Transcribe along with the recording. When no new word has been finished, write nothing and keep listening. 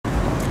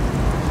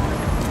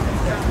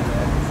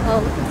Oh,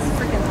 look at this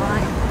freaking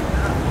line.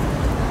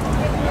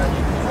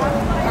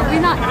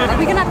 Are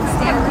we gonna have to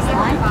stand in this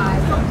line?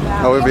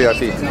 Oh, we're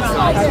VIP.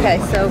 Okay,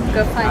 so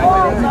go find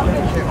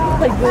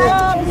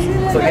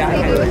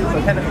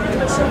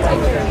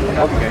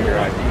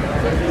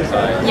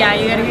Yeah,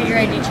 you gotta get your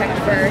ID checked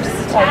first.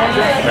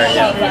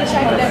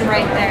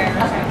 Right there.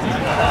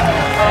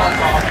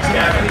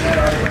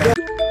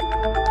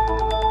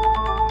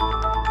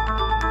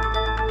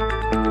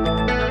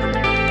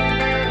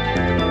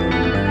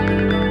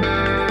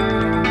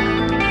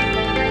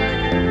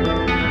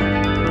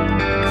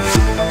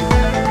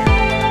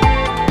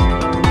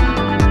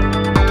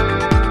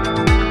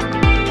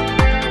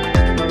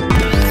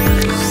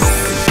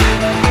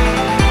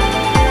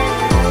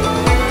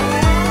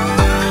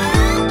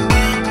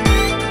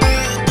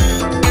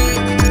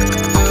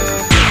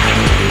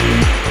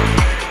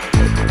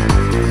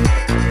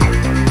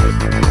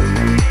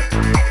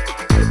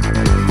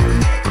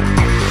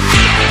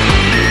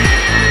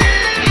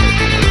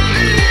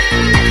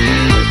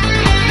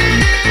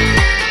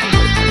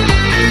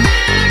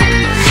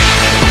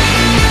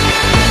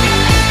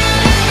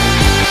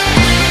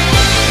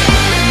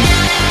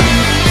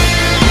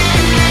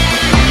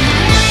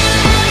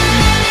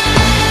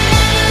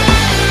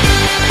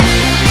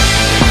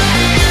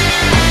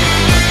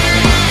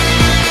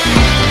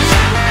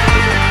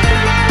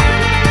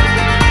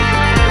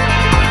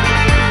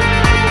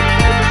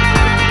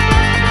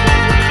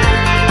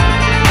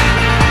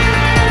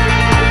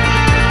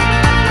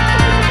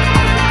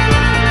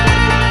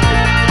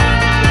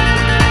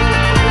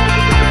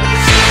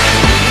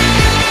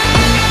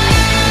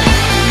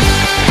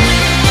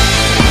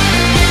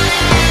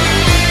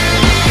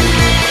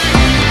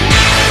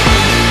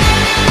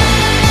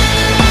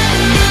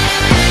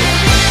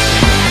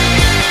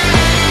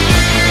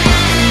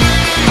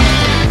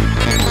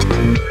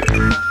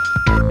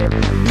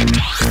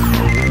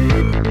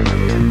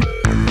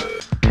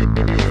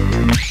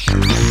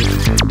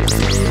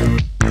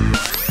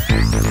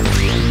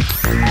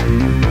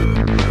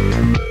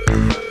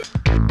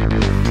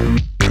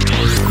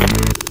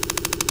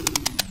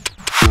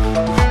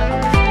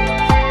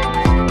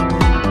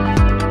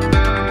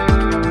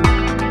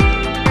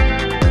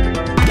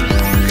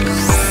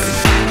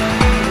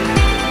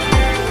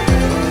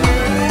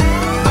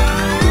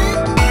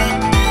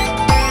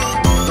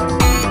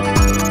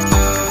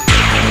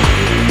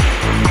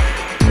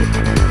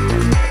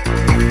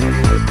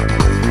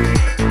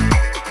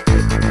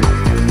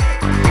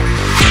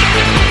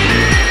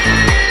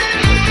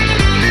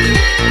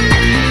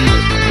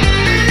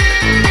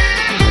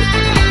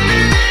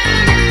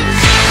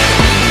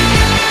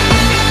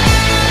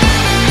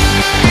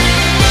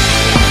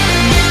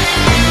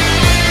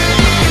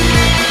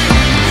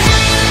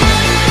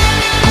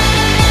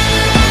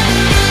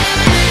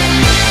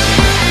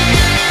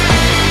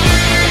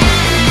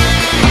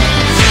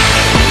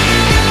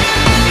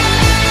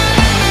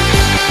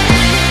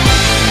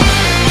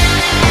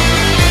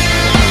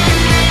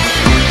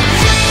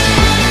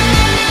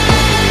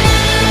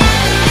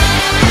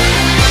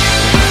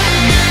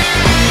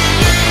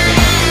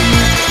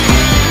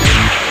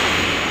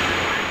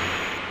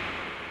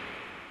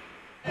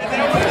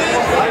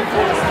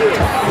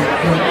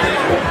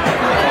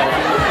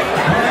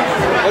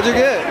 What'd you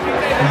get?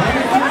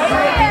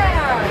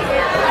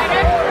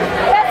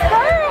 Yes,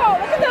 girl!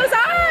 Look at those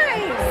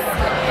eyes!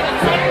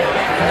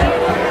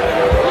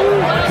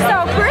 So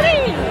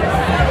pretty!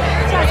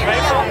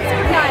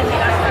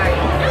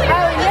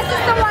 Oh, this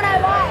is the one I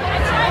want.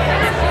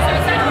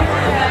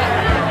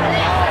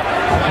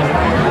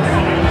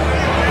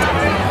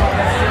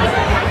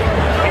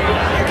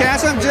 Can I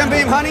have some Jim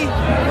Beam honey?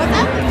 What's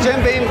that? Jim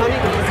Beam honey.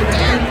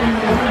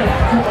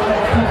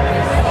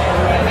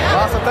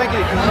 Awesome, thank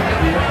you.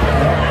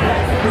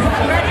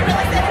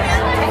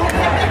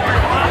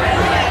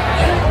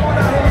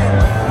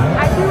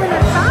 I do in a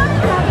song.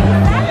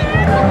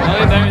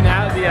 Only there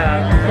now,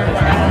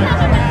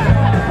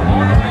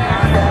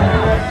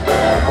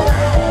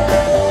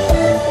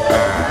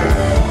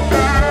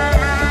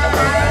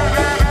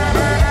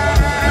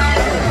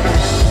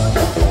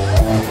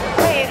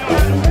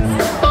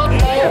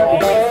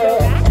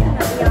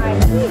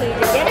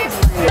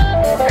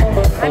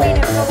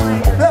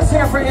 Let's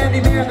hear for Andy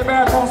B and the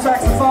baritone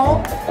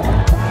saxophone.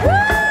 Woo!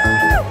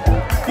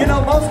 You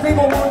know, most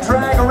people won't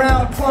drag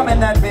around plumbing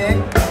that big,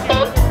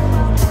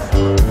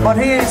 but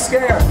he ain't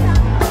scared.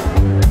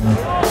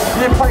 He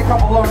didn't play a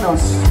couple low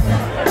notes.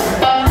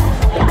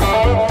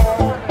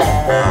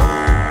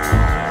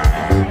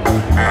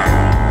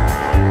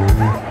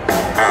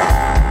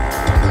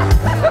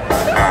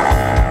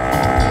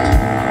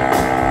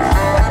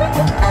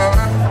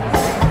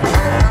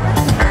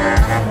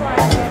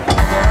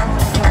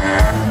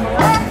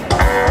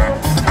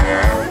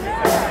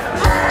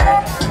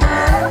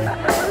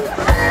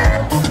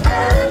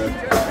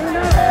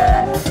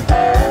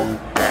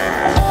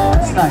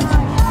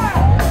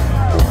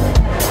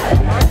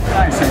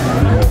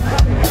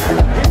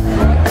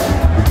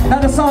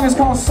 Song is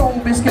called Soul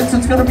Biscuits.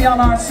 It's going to be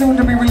on our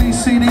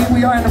soon-to-be-released CD.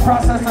 We are in the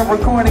process of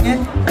recording it.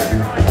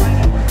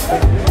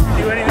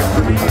 do anything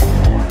for me.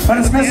 but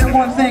it's missing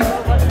one thing.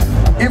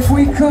 If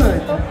we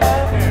could,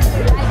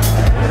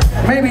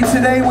 maybe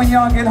today when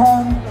y'all get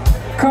home,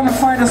 come and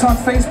find us on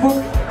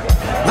Facebook,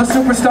 The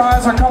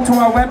Superstars, or come to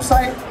our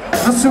website,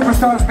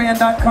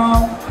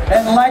 thesuperstarsband.com,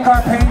 and like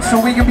our page so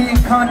we can be in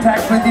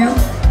contact with you,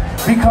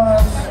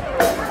 because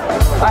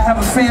I have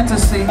a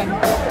fantasy,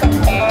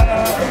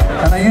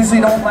 and I usually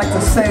don't like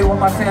to say what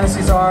my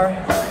fantasies are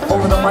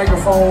over the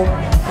microphone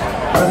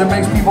because it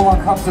makes people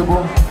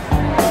uncomfortable.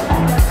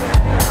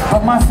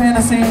 But my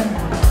fantasy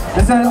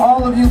is that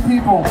all of you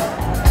people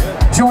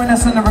join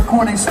us in the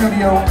recording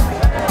studio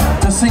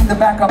to sing the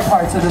backup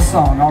parts of this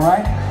song, all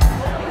right?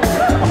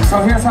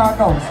 So here's how it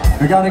goes.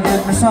 We gotta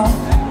give me some.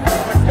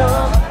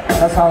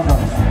 That's how it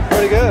goes.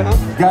 Pretty good, huh?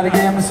 Gotta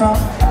give me some.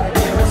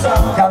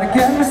 Gotta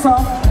give me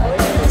some.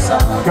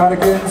 Gotta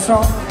give me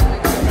some.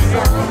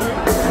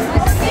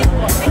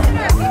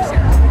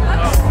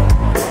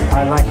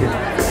 I like it.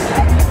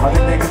 I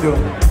think they can do it.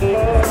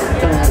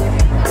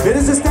 It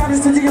is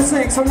established that you can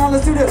sing, so now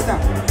let's do this now.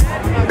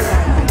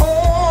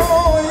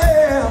 Oh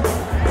yeah.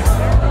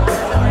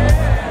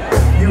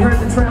 You heard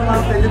the trail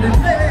out, they did it.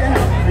 Yeah,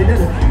 they did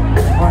it.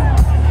 All right.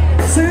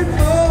 Say,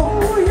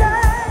 oh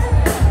yeah.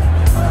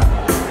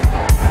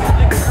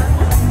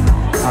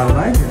 I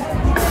like it.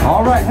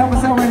 All right, help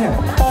us out right here.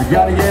 You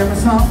gotta give me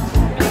some.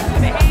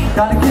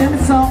 Gotta give me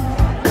some.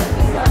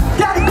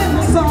 Gotta give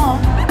me some.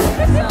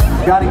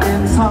 Gotta give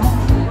me some.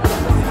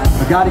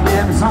 Gotta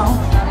give me some.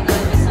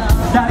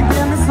 Gotta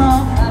give me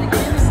some.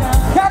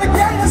 Gotta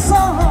give me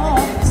some.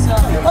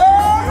 Oh,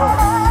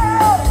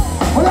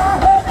 well, I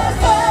heard you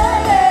say.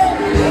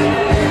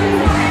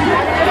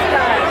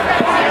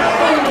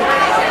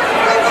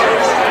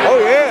 Oh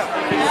yeah.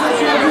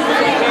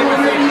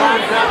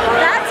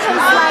 That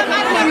tastes like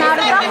it came out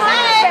of the honey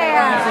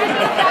bear.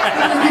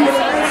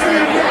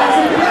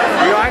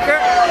 You like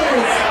it?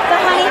 The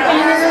honey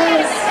bear.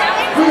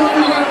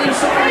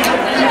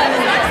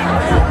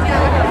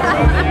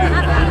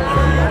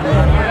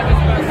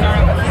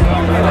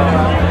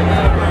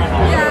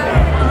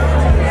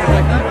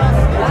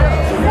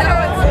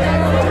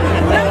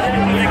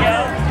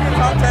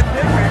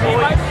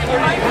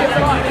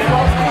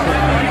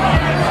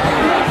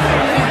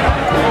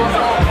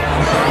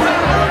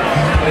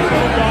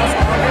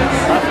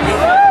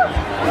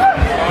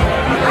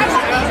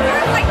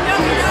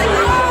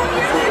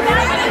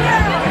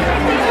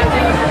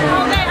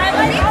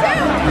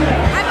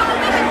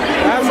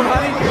 Have some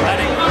honey?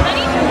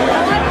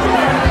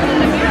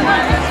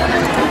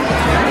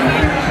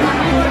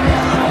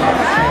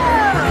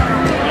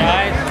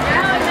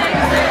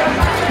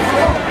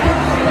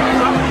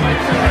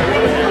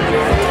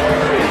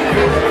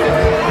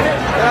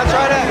 Can I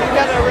try that? You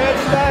got the red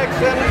stack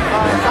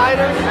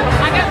cider?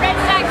 I got red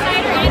stack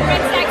cider and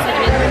red stack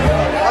cinnamon.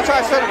 I'll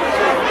try cinnamon.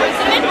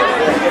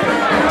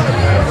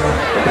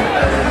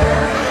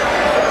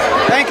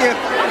 Thank you.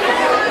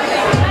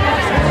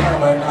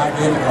 I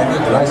get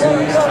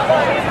East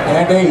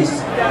and East.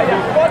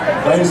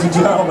 Ladies and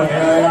gentlemen,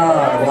 here they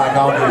are, the Black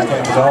Hawkins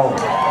Campus Home.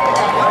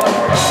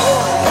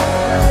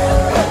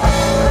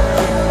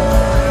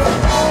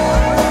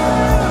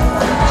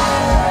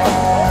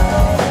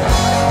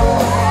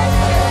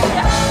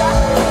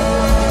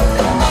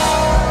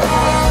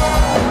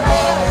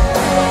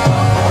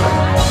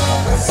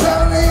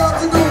 Saturday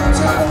afternoon,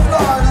 Tampa,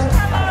 Florida.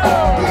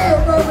 Beer,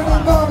 bourbon,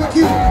 and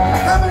barbecue.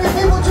 How many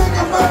people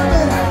drinking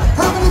bourbon?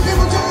 How many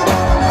people drinking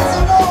bourbon? Make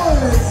some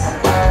noise.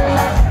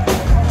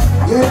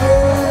 Yeah.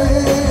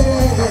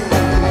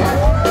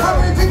 How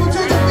many people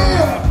drinking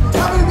beer?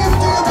 How many people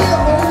drinking beer?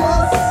 Only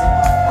us.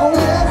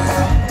 Only us.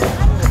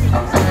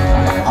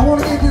 I want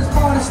to get this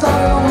party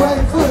started on the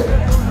right foot.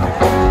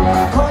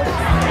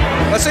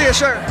 Let's see your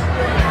shirt.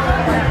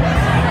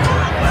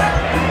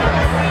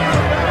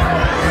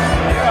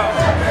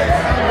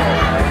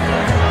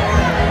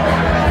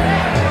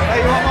 Hey,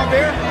 you want more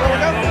beer? Here we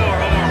go.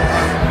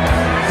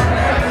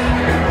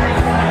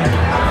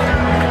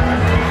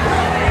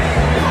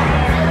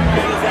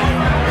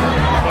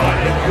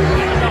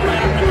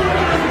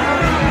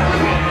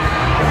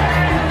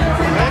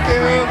 Thank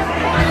you.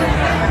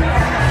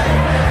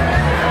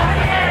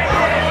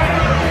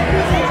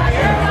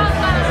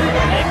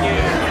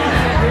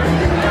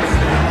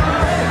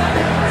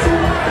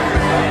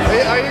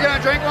 Are you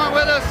gonna drink one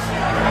with us?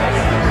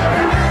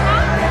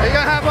 Are you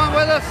gonna have one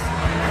with us?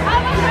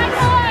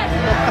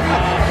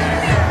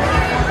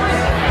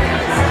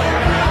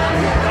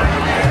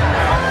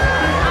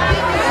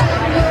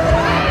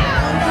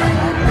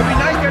 It'd be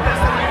nice here this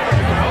time.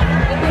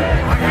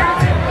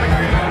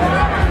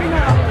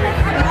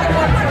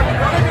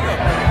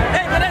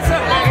 Hey, Vanessa,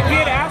 if he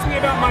had asked me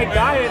about my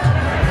diet,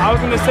 I was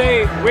going to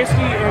say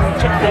whiskey and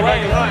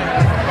Chick-fil-A.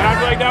 And I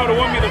feel like that would have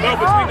won me the vote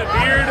between the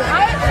beard and the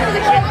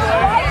Chick-fil-A.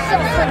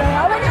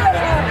 I would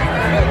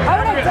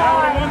have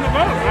died. won the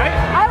vote, right?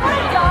 I would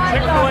have died.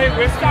 Chick-fil-A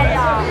whiskey.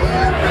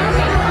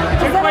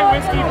 Chick-fil-A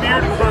whiskey,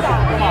 beard, and bourbon.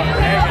 Come on.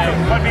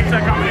 What beats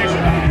that combination?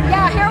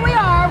 Yeah, here we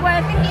are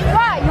with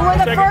what? You were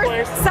the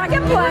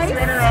second place.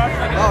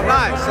 Oh,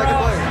 nice. Second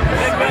place.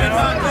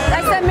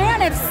 I said, man,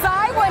 if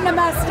Cy wouldn't have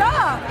messed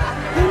up.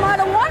 He might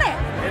have won it.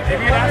 If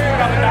you'd asked me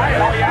about the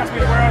diet, all you asked me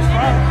is where I was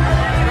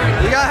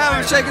from. You gotta have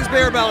him shake his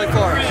beer belly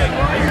for us.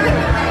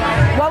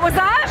 What was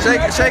that?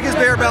 Shake his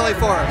beer belly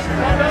for us. Can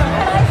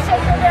I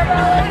shake your beer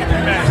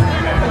belly?